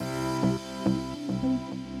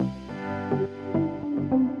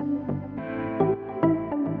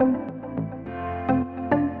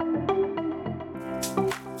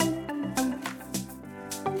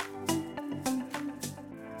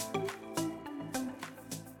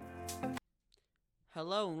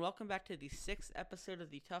Hello and welcome back to the 6th episode of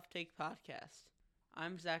the Tough Take podcast.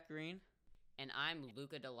 I'm Zach Green. And I'm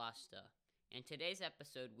Luca DeLasta. In today's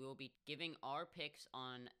episode, we will be giving our picks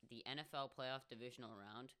on the NFL Playoffs Divisional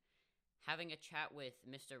Round, having a chat with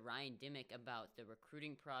Mr. Ryan Dimmick about the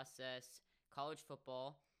recruiting process, college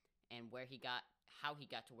football, and how he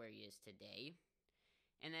got to where he is today.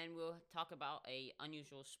 And then we'll talk about an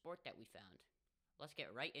unusual sport that we found. Let's get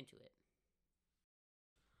right into it.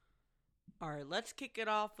 Alright, let's kick it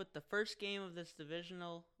off with the first game of this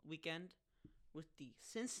divisional weekend with the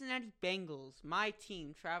Cincinnati Bengals, my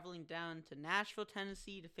team, traveling down to Nashville,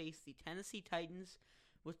 Tennessee to face the Tennessee Titans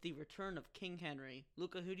with the return of King Henry.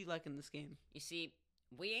 Luca, who do you like in this game? You see,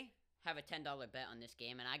 we have a $10 bet on this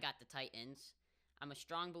game, and I got the Titans. I'm a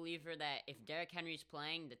strong believer that if Derrick Henry's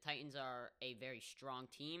playing, the Titans are a very strong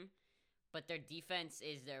team, but their defense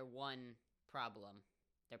is their one problem,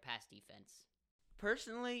 their pass defense.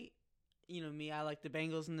 Personally, I like the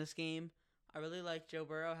Bengals in this game. I really like Joe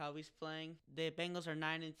Burrow, how he's playing. The Bengals are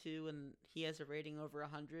 9-2, and he has a rating over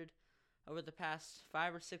 100. Over the past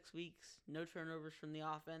 5 or 6 weeks, no turnovers from the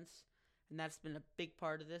offense, and that's been a big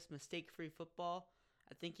part of this. Mistake-free football.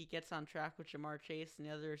 I think he gets on track with Jamar Chase and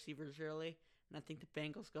the other receivers early, and I think the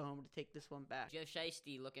Bengals go home to take this one back. Joe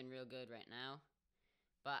Shiesty looking real good right now.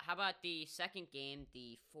 But how about the second game,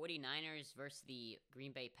 the 49ers versus the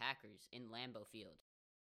Green Bay Packers in Lambeau Field?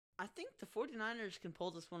 I think the 49ers can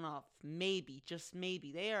pull this one off. Maybe, just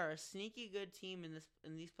maybe. They are a sneaky good team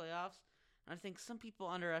in these playoffs. And I think some people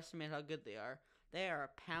underestimate how good they are. They are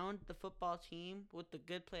a pound the football team with the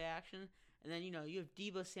good play action. And then, you have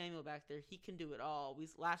Deebo Samuel back there. He can do it all.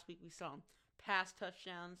 Last week we saw him pass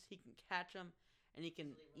touchdowns. He can catch them, and he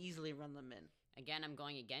can easily run them in. Again, I'm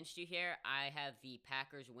going against you here. I have the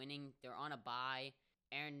Packers winning. They're on a bye.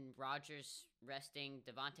 Aaron Rodgers resting.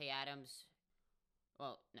 Devontae Adams,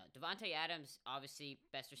 obviously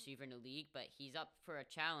best receiver in the league, but he's up for a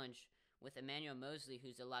challenge with Emmanuel Mosley,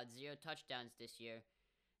 who's allowed 0 touchdowns this year.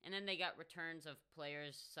 And then they got returns of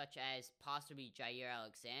players such as possibly Jair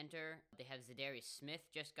Alexander. They have Zadarius Smith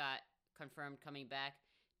just got confirmed coming back.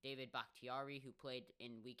 David Bakhtiari, who played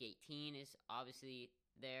in Week 18, is obviously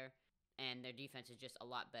there. And their defense is just a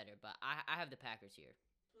lot better. But I have the Packers here.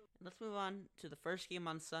 Let's move on to the first game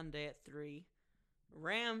on Sunday at 3.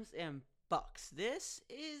 Rams and Bucks.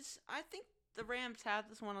 I think the Rams have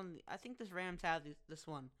this one this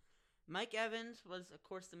one. Mike Evans was, of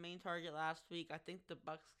course, the main target last week. I think the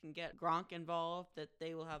Bucks can get Gronk involved, that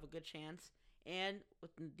they will have a good chance. And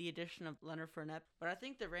with the addition of Leonard Fournette. But I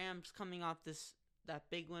think the Rams coming off that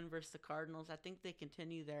big win versus the Cardinals, I think they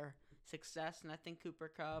continue their success. And I think Cooper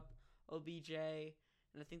Kupp, OBJ,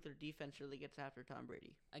 and I think their defense really gets after Tom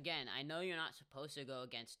Brady. Again, I know you're not supposed to go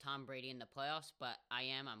against Tom Brady in the playoffs, but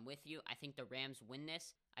I'm with you. I think the Rams win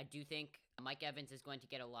this. I do think Mike Evans is going to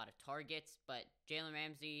get a lot of targets, but Jalen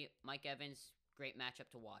Ramsey, Mike Evans, great matchup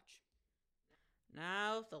to watch.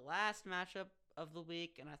 Now, the last matchup of the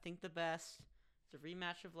week, and I think the best, it's a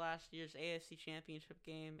rematch of last year's AFC Championship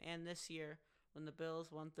game and this year when the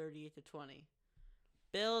Bills won 38-20.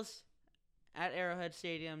 Bills at Arrowhead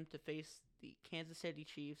Stadium to face the Kansas City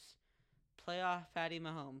Chiefs. Playoff Patty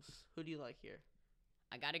Mahomes. Who do you like here?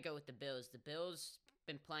 I got to go with the Bills. The Bills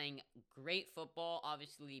been playing great football,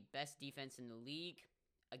 obviously best defense in the league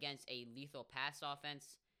against a lethal pass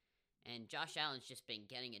offense. And Josh Allen's just been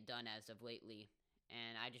getting it done as of lately.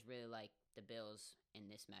 And I just really like the Bills in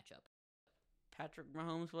this matchup. Patrick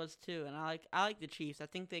Mahomes was too. And I like the Chiefs. I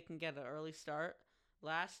think they can get an early start.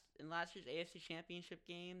 In last year's AFC Championship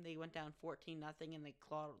game, they went down 14-0 and they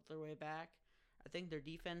clawed their way back. I think their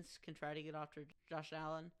defense can try to get after Josh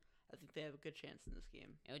Allen. I think they have a good chance in this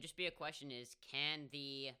game. It would just be a question is, can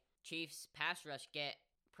the Chiefs pass rush get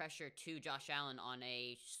pressure to Josh Allen on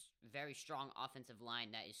a very strong offensive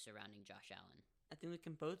line that is surrounding Josh Allen? I think we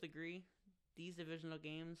can both agree these divisional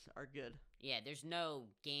games are good. Yeah, there's no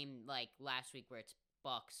game like last week where it's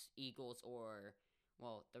Bucks, Eagles, or...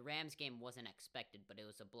 Well, the Rams game wasn't expected, but it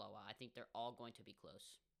was a blowout. I think they're all going to be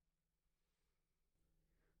close.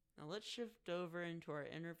 Now let's shift over into our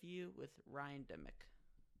interview with Ryan Dimmick.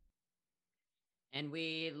 And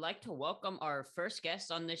we'd like to welcome our first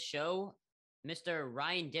guest on this show, Mr.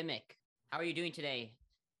 Ryan Dimmick. How are you doing today?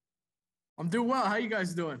 I'm doing well. How you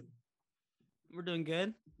guys doing? We're doing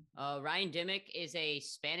good. Ryan Dimmick is a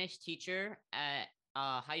Spanish teacher at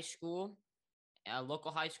high school, a local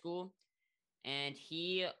high school. And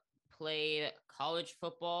he played college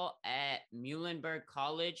football at Muhlenberg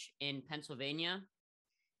College in Pennsylvania.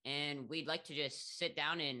 And we'd like to just sit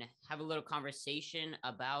down and have a little conversation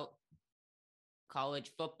about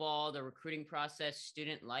college football, the recruiting process,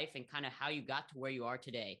 student life, and kind of how you got to where you are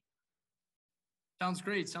today. Sounds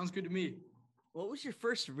great. Sounds good to me. What was your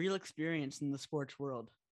first real experience in the sports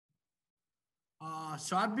world?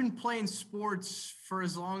 So I've been playing sports for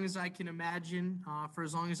as long as I can imagine, for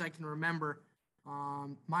as long as I can remember.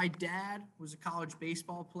 My dad was a college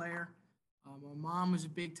baseball player. My mom was a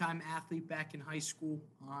big-time athlete back in high school.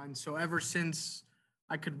 And so ever since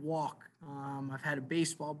I could walk, I've had a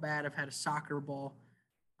baseball bat, I've had a soccer ball.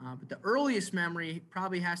 But the earliest memory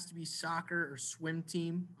probably has to be soccer or swim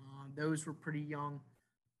team. Those were pretty young.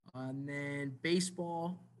 And then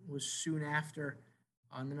baseball was soon after.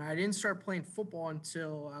 And then I didn't start playing football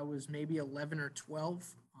until I was maybe 11 or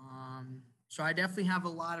 12. So I definitely have a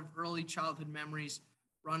lot of early childhood memories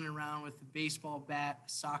running around with a baseball bat, a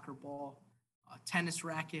soccer ball, a tennis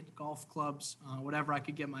racket, golf clubs, whatever I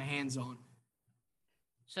could get my hands on.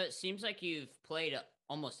 So it seems like you've played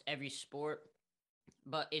almost every sport,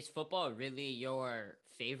 but is football really your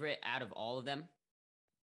favorite out of all of them?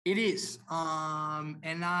 It is.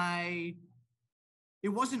 It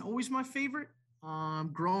wasn't always my favorite.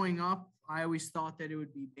 Growing up, I always thought that it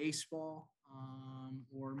would be baseball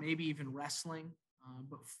or maybe even wrestling.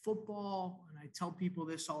 But football, and I tell people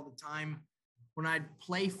this all the time, when I'd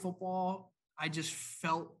play football, I just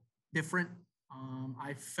felt different.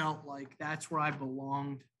 I felt like that's where I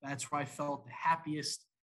belonged. That's where I felt the happiest.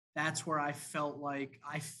 That's where I felt like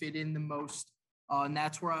I fit in the most. And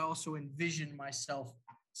that's where I also envisioned myself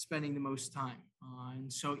spending the most time.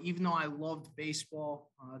 And so even though I loved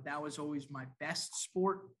baseball, that was always my best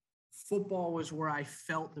sport. Football was where I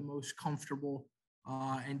felt the most comfortable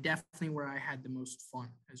and definitely where I had the most fun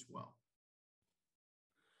as well.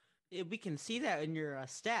 We can see that in your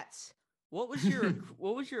stats. What was your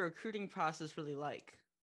what was your recruiting process really like?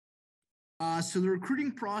 So the recruiting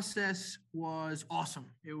process was awesome.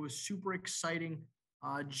 It was super exciting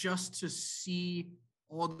just to see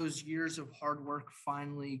all those years of hard work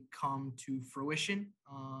finally come to fruition,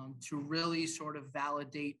 to really sort of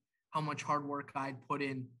validate how much hard work I'd put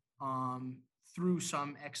in through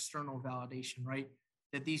some external validation, right?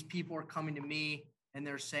 That these people are coming to me and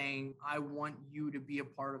they're saying, I want you to be a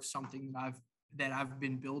part of something that I've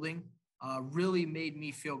been building, really made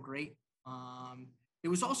me feel great. It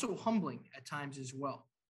was also humbling at times as well,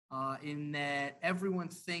 in that everyone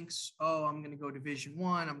thinks, oh, I'm going to go Division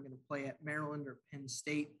I, I'm going to play at Maryland or Penn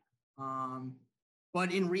State.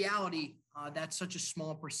 But in reality, that's such a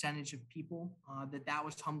small percentage of people that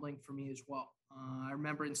was humbling for me as well. I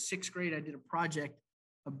remember in sixth grade, I did a project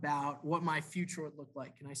about what my future would look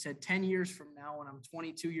like. And I said 10 years from now, when I'm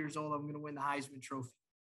 22 years old, I'm going to win the Heisman Trophy.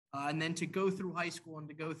 And then to go through high school and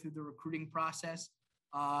to go through the recruiting process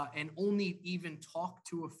and only even talk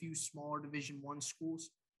to a few smaller Division I schools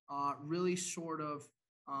really sort of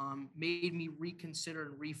made me reconsider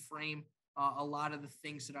and reframe a lot of the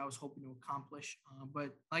things that I was hoping to accomplish.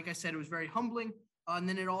 But like I said, it was very humbling. And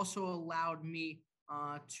then it also allowed me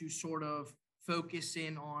to sort of focus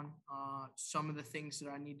in on some of the things that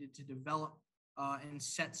I needed to develop and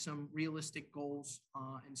set some realistic goals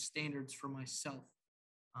and standards for myself.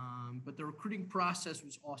 But the recruiting process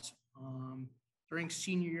was awesome. During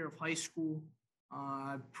senior year of high school,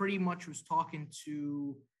 I pretty much was talking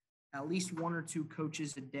to at least one or two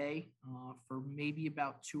coaches a day for maybe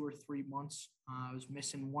about 2 or 3 months. I was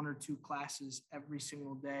missing 1 or 2 classes every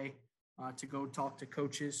single day to go talk to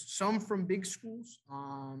coaches, some from big schools,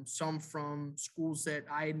 some from schools that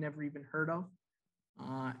I had never even heard of,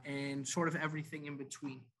 and sort of everything in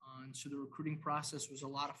between. And so the recruiting process was a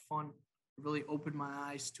lot of fun. It really opened my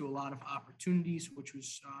eyes to a lot of opportunities, which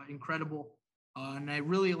was incredible. And it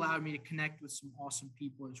really allowed me to connect with some awesome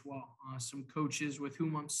people as well. Some coaches with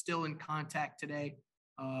whom I'm still in contact today,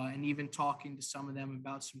 and even talking to some of them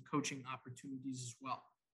about some coaching opportunities as well.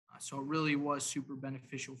 So it really was super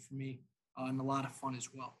beneficial for me and a lot of fun as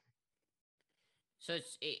well. So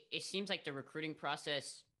it seems like the recruiting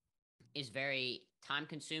process is very time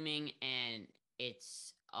consuming and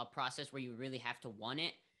it's a process where you really have to want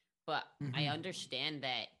it. But I Mm-hmm. understand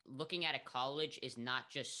that looking at a college is not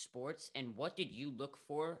just sports. And what did you look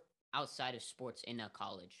for outside of sports in a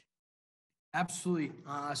college? Absolutely.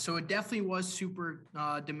 So it definitely was super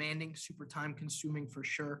demanding, super time consuming for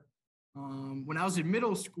sure. When I was in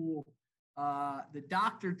middle school, the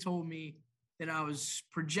doctor told me that I was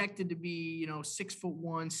projected to be,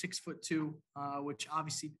 6'1", 6'2", which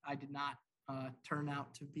obviously I did not turn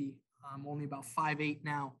out to be. I'm only about 5'8"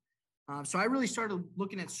 now. So I really started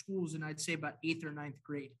looking at schools in, I'd say, about 8th or ninth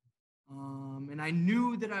grade. And I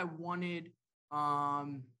knew that I wanted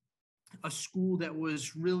a school that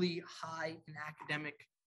was really high in academic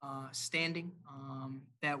standing,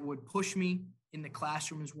 that would push me in the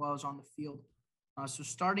classroom as well as on the field. So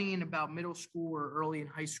starting in about middle school or early in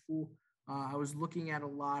high school, I was looking at a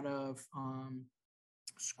lot of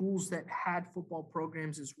schools that had football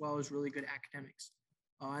programs as well as really good academics.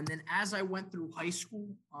 And then as I went through high school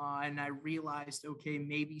and I realized, okay,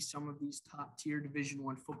 maybe some of these top tier Division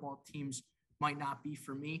I football teams might not be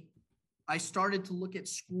for me, I started to look at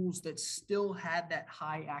schools that still had that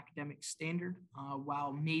high academic standard,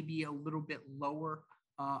 while maybe a little bit lower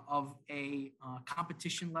of a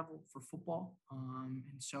competition level for football. And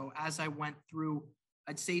so as I went through,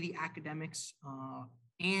 I'd say the academics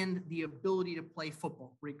and the ability to play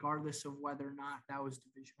football, regardless of whether or not that was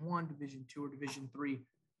Division I, Division II, or Division III.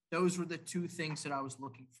 Those were the two things that I was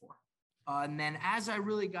looking for. And then as I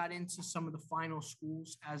really got into some of the final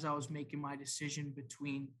schools, as I was making my decision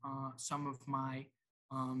between some of my,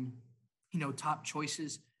 top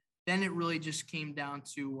choices, then it really just came down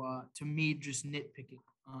to me just nitpicking.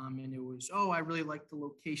 And it was, I really like the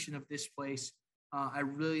location of this place. I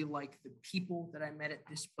really like the people that I met at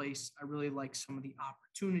this place. I really like some of the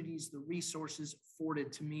opportunities, the resources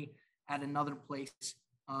afforded to me at another place.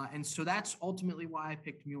 And so that's ultimately why I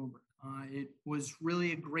picked Muhlenberg. It was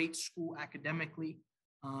really a great school academically.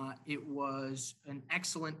 It was an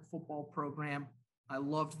excellent football program. I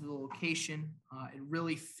loved the location. It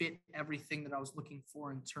really fit everything that I was looking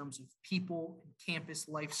for in terms of people and campus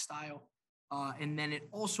lifestyle. And then it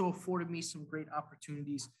also afforded me some great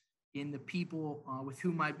opportunities in the people with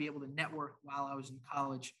whom I'd be able to network while I was in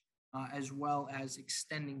college, as well as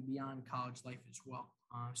extending beyond college life as well.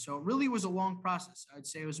 So it really was a long process. I'd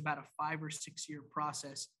say it was about a 5 or 6 year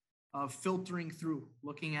process of filtering through,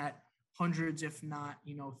 looking at hundreds, if not,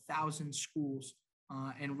 thousands schools,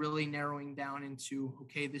 and really narrowing down into,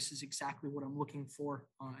 okay, this is exactly what I'm looking for.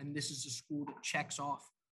 And this is a school that checks off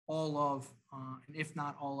all of, and if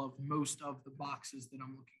not all of, most of the boxes that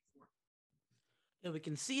I'm looking for. Yeah, we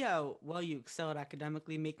can see how well you excelled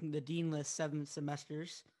academically, making the dean list 7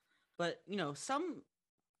 semesters. But, some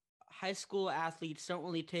high school athletes don't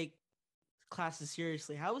really take classes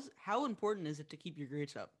seriously. How important is it to keep your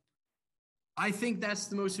grades up? I think that's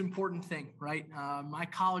the most important thing, right? My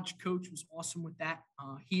college coach was awesome with that.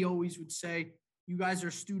 He always would say, you guys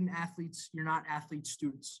are student athletes. You're not athlete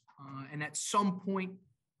students. And at some point,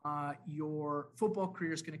 your football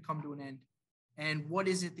career is going to come to an end. And what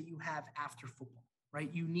is it that you have after football, right?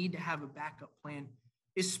 You need to have a backup plan,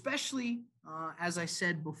 especially, as I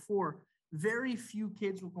said before, very few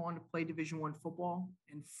kids will go on to play Division I football,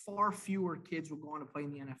 and far fewer kids will go on to play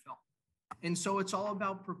in the NFL. And so it's all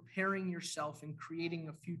about preparing yourself and creating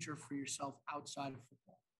a future for yourself outside of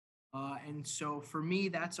football. And so for me,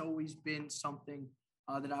 that's always been something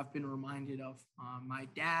that I've been reminded of. My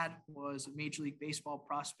dad was a Major League Baseball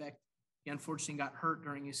prospect. He unfortunately got hurt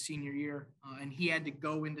during his senior year, and he had to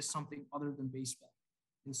go into something other than baseball.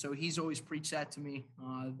 And so he's always preached that to me,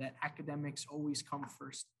 that academics always come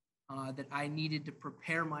first, that I needed to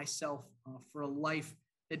prepare myself for a life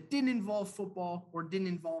that didn't involve football or didn't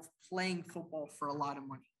involve playing football for a lot of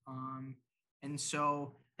money. And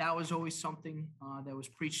so that was always something that was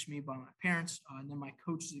preached to me by my parents and then my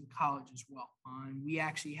coaches in college as well. And we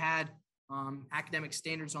actually had academic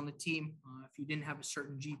standards on the team. If you didn't have a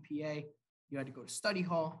certain GPA, you had to go to study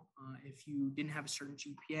hall. If you didn't have a certain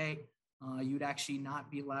GPA, you'd actually not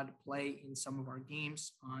be allowed to play in some of our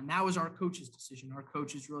games. And that was our coach's decision. Our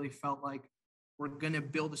coaches really felt like we're going to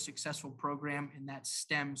build a successful program, and that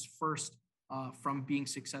stems first from being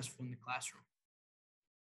successful in the classroom.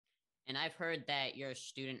 And I've heard that you're a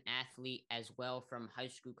student athlete as well from high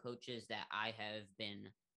school coaches that I have been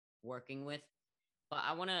working with. But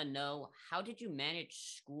I want to know, how did you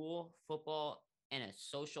manage school, football, and a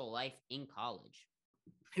social life in college?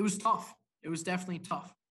 It was tough. It was definitely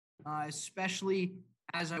tough, especially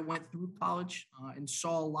as I went through college and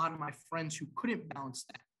saw a lot of my friends who couldn't balance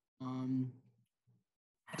that.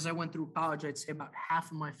 As I went through college, I'd say about half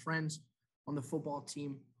of my friends on the football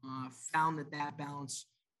team found that balance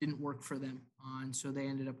didn't work for them. And so they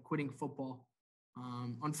ended up quitting football,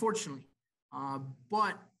 unfortunately.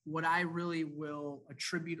 But what I really will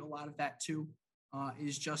attribute a lot of that to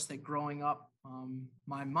is just that growing up,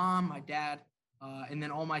 my mom, my dad, and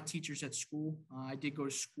then all my teachers at school, I did go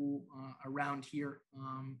to school around here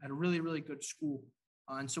at a really, really good school.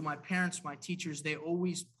 And so my parents, my teachers, they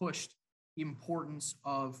always pushed the importance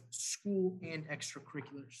of school and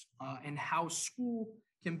extracurriculars and how school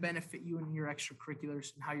can benefit you in your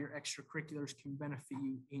extracurriculars and how your extracurriculars can benefit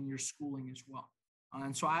you in your schooling as well.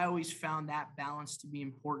 And so I always found that balance to be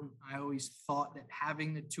important. I always thought that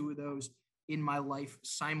having the two of those in my life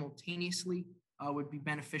simultaneously would be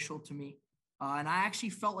beneficial to me. And I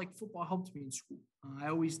actually felt like football helped me in school. I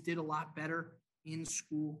always did a lot better in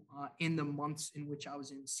school in the months in which I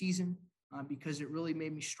was in season. because it really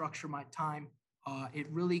made me structure my time. It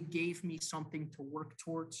really gave me something to work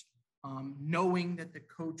towards, knowing that the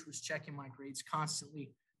coach was checking my grades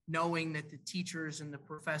constantly, knowing that the teachers and the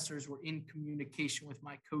professors were in communication with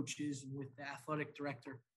my coaches and with the athletic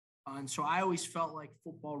director. And so I always felt like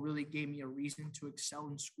football really gave me a reason to excel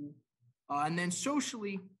in school. And then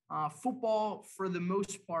socially, football, for the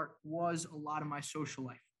most part, was a lot of my social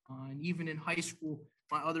life. And even in high school,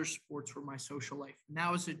 my other sports were my social life. And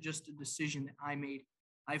that was just a decision that I made.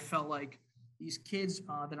 I felt like these kids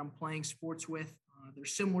that I'm playing sports with, they're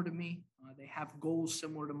similar to me. They have goals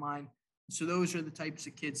similar to mine. So those are the types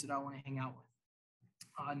of kids that I want to hang out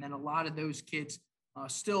with. And then a lot of those kids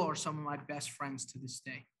still are some of my best friends to this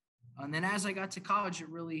day. And then as I got to college, it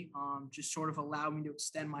really just sort of allowed me to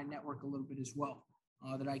extend my network a little bit as well.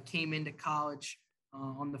 That I came into college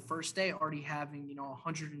on the first day already having,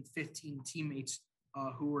 115 teammates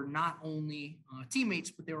who were not only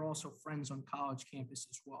teammates, but they were also friends on college campus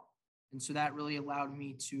as well. And so that really allowed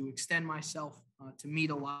me to extend myself, to meet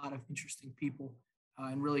a lot of interesting people,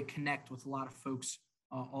 and really connect with a lot of folks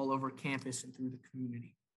all over campus and through the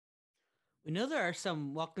community. We know there are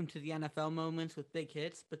some welcome to the NFL moments with big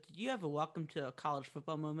hits, but did you have a welcome to a college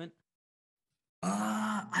football moment?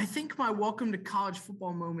 I think my welcome to college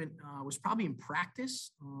football moment was probably in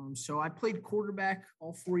practice. So I played quarterback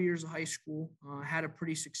all 4 years of high school, had a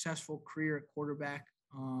pretty successful career at quarterback.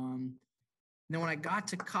 And then when I got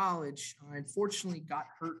to college, I unfortunately got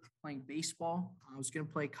hurt playing baseball. I was going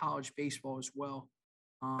to play college baseball as well.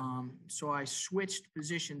 So I switched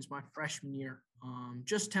positions my freshman year,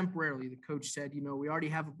 just temporarily. The coach said, we already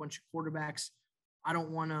have a bunch of quarterbacks. I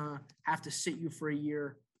don't want to have to sit you for a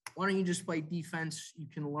year. Why don't you just play defense? You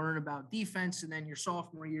can learn about defense, and then your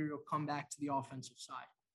sophomore year, you'll come back to the offensive side.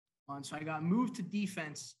 And so I got moved to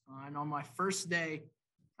defense, and on my first day,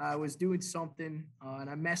 I was doing something, and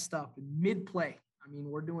I messed up in mid-play. I mean,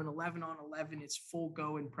 we're doing 11 on 11. It's full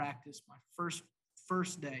go in practice. My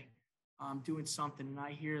first day, I'm doing something, and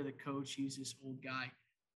I hear the coach. He's this old guy.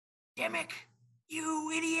 Dimmick,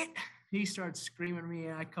 you idiot. He starts screaming at me,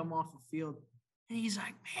 and I come off the field. And he's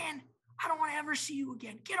like, man, I don't want to ever see you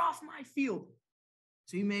again. Get off my field.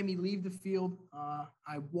 So he made me leave the field.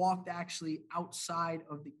 I walked actually outside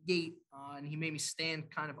of the gate, and he made me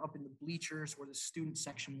stand kind of up in the bleachers where the student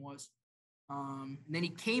section was. And then he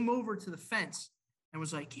came over to the fence and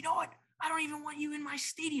was like, you know what? I don't even want you in my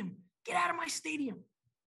stadium. Get out of my stadium.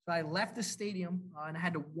 So I left the stadium and I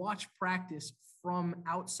had to watch practice from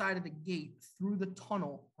outside of the gate through the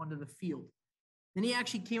tunnel onto the field. Then he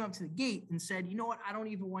actually came up to the gate and said, you know what? I don't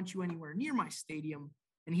even want you anywhere near my stadium.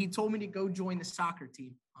 And he told me to go join the soccer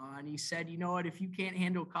team. And he said, you know what? If you can't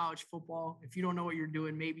handle college football, if you don't know what you're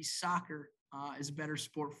doing, maybe soccer is a better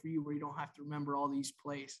sport for you where you don't have to remember all these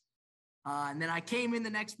plays. And then I came in the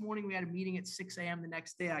next morning. We had a meeting at 6 a.m. the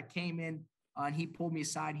next day. I came in and he pulled me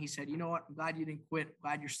aside and he said, you know what? I'm glad you didn't quit. I'm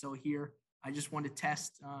glad you're still here. I just wanted to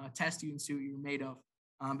test you and see what you were made of.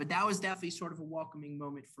 But that was definitely sort of a welcoming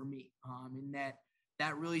moment for me, in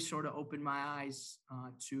that really sort of opened my eyes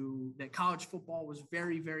to that college football was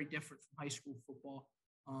very, very different from high school football,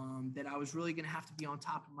 that I was really going to have to be on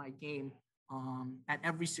top of my game at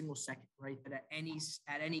every single second, right? That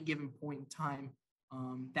at any given point in time,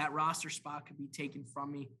 that roster spot could be taken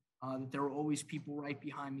from me, that there were always people right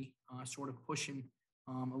behind me sort of pushing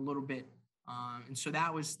a little bit. And so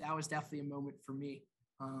that was definitely a moment for me.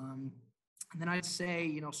 And then I'd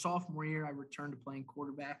say, sophomore year, I returned to playing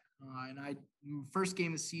quarterback. And first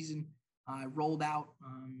game of the season, I rolled out.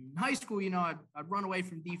 In high school, I'd run away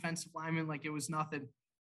from defensive linemen like it was nothing.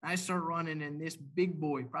 I started running, and this big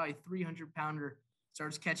boy, probably 300-pounder,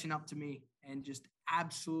 starts catching up to me and just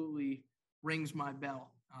absolutely rings my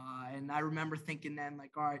bell. And I remember thinking then,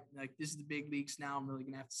 like, all right, like this is the big leagues now. I'm really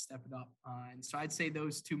going to have to step it up. And so I'd say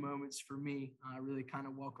those two moments for me really kind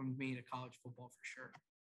of welcomed me to college football for sure.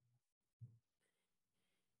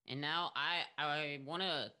 And now I want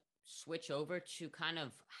to switch over to kind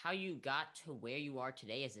of how you got to where you are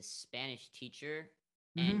today as a Spanish teacher.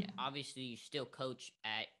 Mm-hmm. And obviously you still coach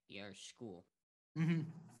at your school. Mm-hmm.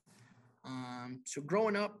 So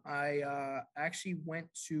growing up, I actually went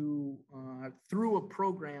to, through a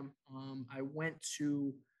program, I went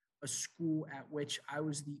to a school at which I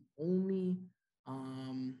was the only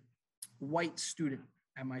white student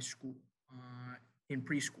at my school in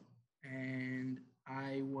preschool. And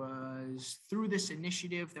I was through this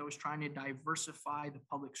initiative that was trying to diversify the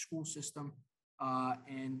public school system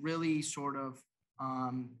and really sort of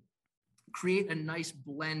create a nice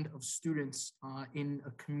blend of students in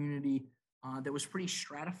a community that was pretty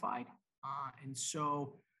stratified. And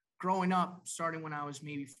so growing up, starting when I was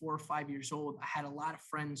maybe 4 or 5 years old, I had a lot of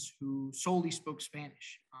friends who solely spoke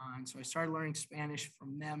Spanish. And so I started learning Spanish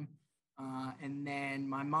from them. And then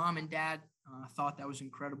my mom and dad thought that was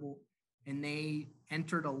incredible. And they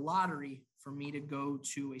entered a lottery for me to go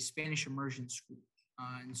to a Spanish immersion school.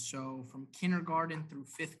 And so from kindergarten through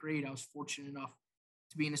fifth grade, I was fortunate enough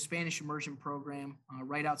to be in a Spanish immersion program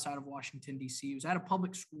right outside of Washington, D.C. It was at a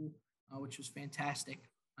public school, which was fantastic.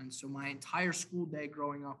 And so my entire school day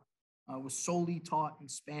growing up was solely taught in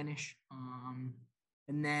Spanish.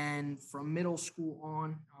 And then from middle school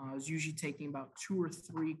on, I was usually taking about 2 or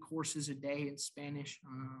 3 courses a day in Spanish,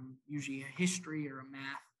 usually a history or a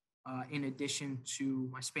math, in addition to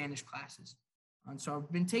my Spanish classes. And so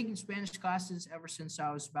I've been taking Spanish classes ever since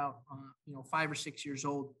I was about, 5 or 6 years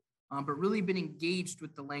old, but really been engaged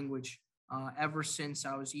with the language ever since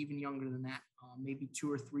I was even younger than that, maybe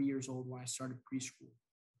 2 or 3 years old when I started preschool.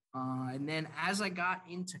 And then as I got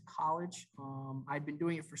into college, I'd been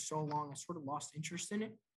doing it for so long, I sort of lost interest in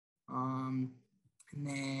it. And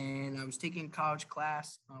then I was taking a college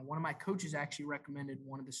class. One of my coaches actually recommended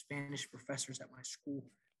one of the Spanish professors at my school.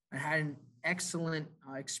 I had an excellent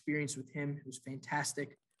experience with him. It was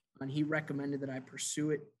fantastic. And he recommended that I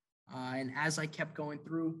pursue it. And as I kept going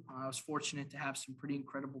through, I was fortunate to have some pretty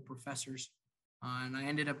incredible professors. And I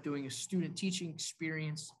ended up doing a student teaching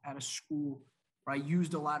experience at a school where I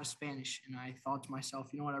used a lot of Spanish. And I thought to myself,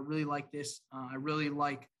 you know what, I really like this. I really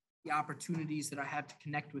like the opportunities that I have to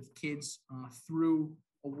connect with kids through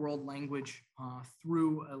a world language,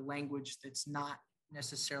 through a language that's not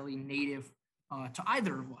necessarily native to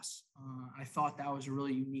either of us. I thought that was a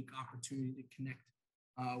really unique opportunity to connect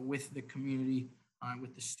with the community,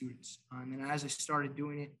 with the students. And then as I started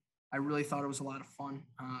doing it, I really thought it was a lot of fun.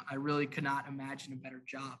 I really could not imagine a better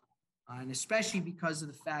job. And especially because of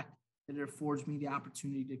the fact that it affords me the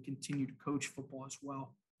opportunity to continue to coach football as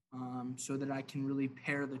well, so that I can really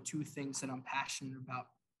pair the two things that I'm passionate about,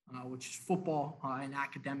 which is football and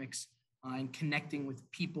academics, and connecting with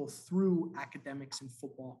people through academics and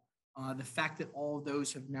football. The fact that all of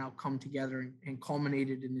those have now come together and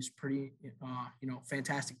culminated in this pretty,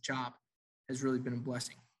 fantastic job has really been a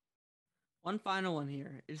blessing. One final one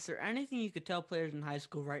here. Is there anything you could tell players in high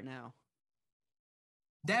school right now?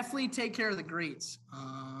 Definitely take care of the grades.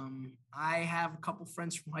 I have a couple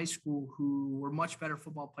friends from high school who were much better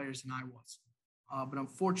football players than I was. But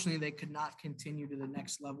unfortunately, they could not continue to the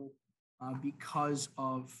next level because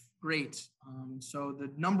of grades. So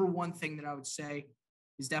the number one thing that I would say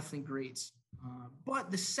is definitely grades.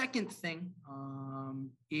 But the second thing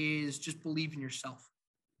is just believe in yourself,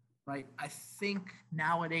 right? I think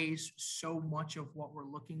nowadays, so much of what we're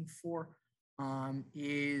looking for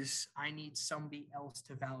is I need somebody else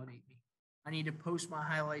to validate me. I need to post my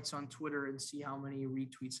highlights on Twitter and see how many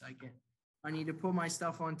retweets I get. I need to put my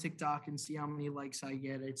stuff on TikTok and see how many likes I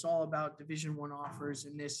get. It's all about Division I offers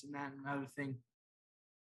and this and that and another thing.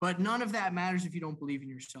 But none of that matters if you don't believe in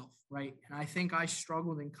yourself, right? And I think I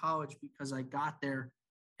struggled in college because I got there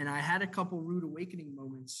and I had a couple rude awakening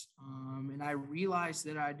moments. And I realized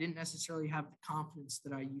that I didn't necessarily have the confidence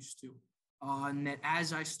that I used to. And that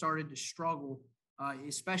as I started to struggle,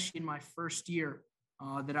 especially in my first year,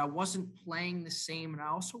 that I wasn't playing the same and I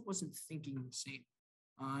also wasn't thinking the same.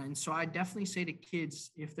 And so I definitely say to kids,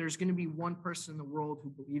 if there's going to be one person in the world who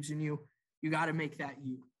believes in you, you got to make that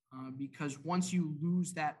you. Because once you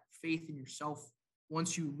lose that faith in yourself,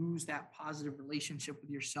 once you lose that positive relationship with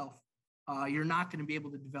yourself, you're not going to be able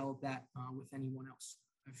to develop that with anyone else.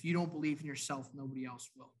 If you don't believe in yourself, nobody else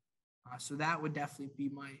will. So that would definitely be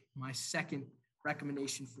my second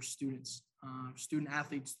recommendation for students, student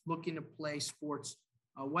athletes looking to play sports,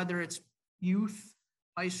 whether it's youth,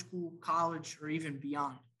 high school, college, or even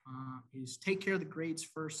beyond, is take care of the grades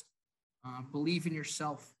first, believe in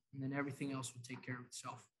yourself, and then everything else will take care of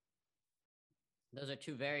itself. Those are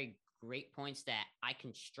two very great points that I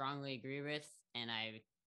can strongly agree with, and I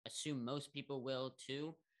assume most people will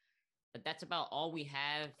too. But that's about all we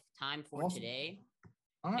have time for today.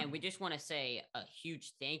 Right. And we just want to say a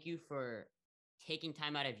huge thank you for taking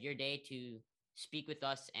time out of your day to speak with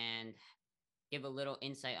us and give a little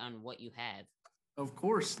insight on what you have. Of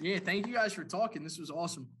course. Yeah. Thank you guys for talking. This was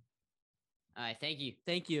awesome. All right. Thank you.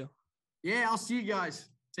 Thank you. Yeah. I'll see you guys.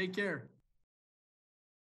 Take care.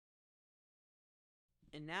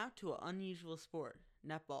 And now to an unusual sport,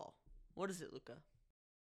 netball. What is it, Luca?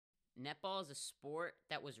 Netball is a sport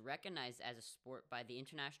that was recognized as a sport by the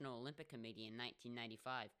International Olympic Committee in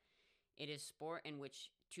 1995. It is a sport in which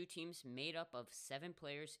two teams made up of 7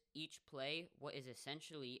 players each play what is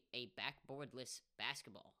essentially a backboardless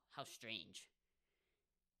basketball. How strange.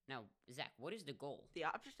 Now, Zach, what is the goal? The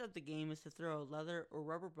object of the game is to throw a leather or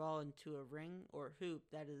rubber ball into a ring or hoop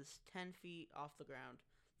that is 10 feet off the ground.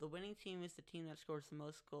 The winning team is the team that scores the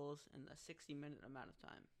most goals in a 60-minute amount of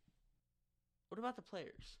time. What about the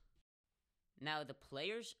players? Now, the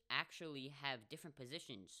players actually have different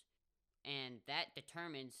positions, and that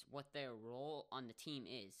determines what their role on the team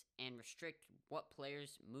is, and restrict what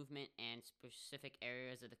players' movement and specific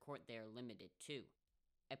areas of the court they are limited to.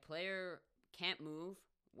 A player can't move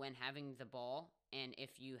when having the ball, and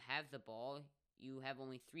if you have the ball, you have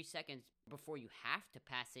only 3 seconds before you have to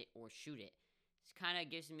pass it or shoot it. This kind of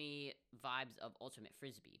gives me vibes of Ultimate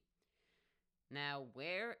Frisbee. Now,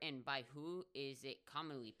 where and by who is it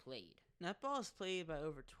commonly played? Netball is played by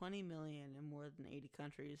over 20 million in more than 80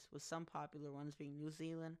 countries, with some popular ones being New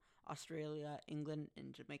Zealand, Australia, England,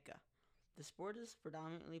 and Jamaica. The sport is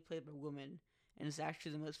predominantly played by women and is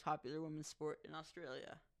actually the most popular women's sport in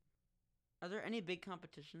Australia. Are there any big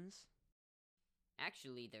competitions?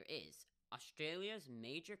 Actually, there is. Australia's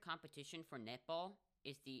major competition for netball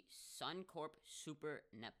is the Suncorp Super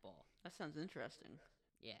Netball. That sounds interesting.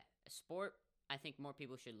 Yeah, a sport I think more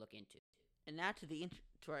people should look into. And now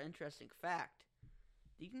to our interesting fact.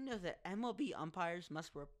 Did you know that MLB umpires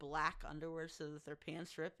must wear black underwear so that their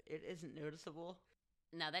pants rip? It isn't noticeable.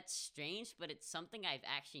 Now, that's strange, but it's something I've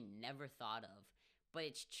actually never thought of. But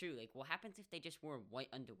it's true. Like, what happens if they just wore white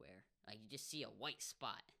underwear? Like, you just see a white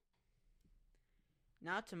spot.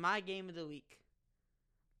 Now to my game of the week.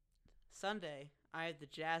 Sunday, I have the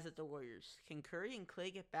Jazz at the Warriors. Can Curry and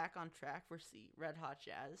Clay get back on track versus the Red Hot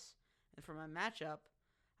Jazz? And for my matchup,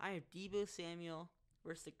 I have Deebo Samuel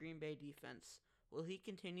versus the Green Bay defense. Will he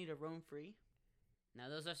continue to roam free? Now,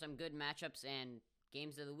 those are some good matchups and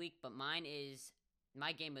games of the week, but my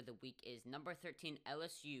game of the week is number 13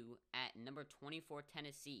 LSU at number 24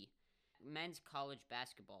 Tennessee, men's college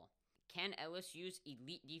basketball. Can LSU's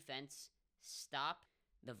elite defense stop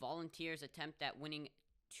the Volunteers' attempt at winning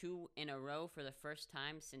 2 in a row for the first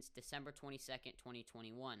time since December 22nd,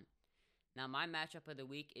 2021? Now, my matchup of the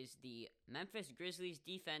week is the Memphis Grizzlies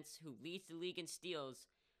defense, who leads the league in steals,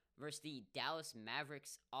 versus the Dallas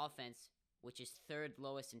Mavericks offense, which is third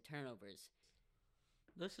lowest in turnovers.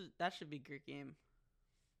 That should be a great game.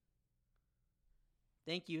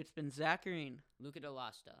 Thank you. It's been Zach Green. Luca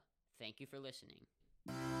DeLasta, thank you for listening.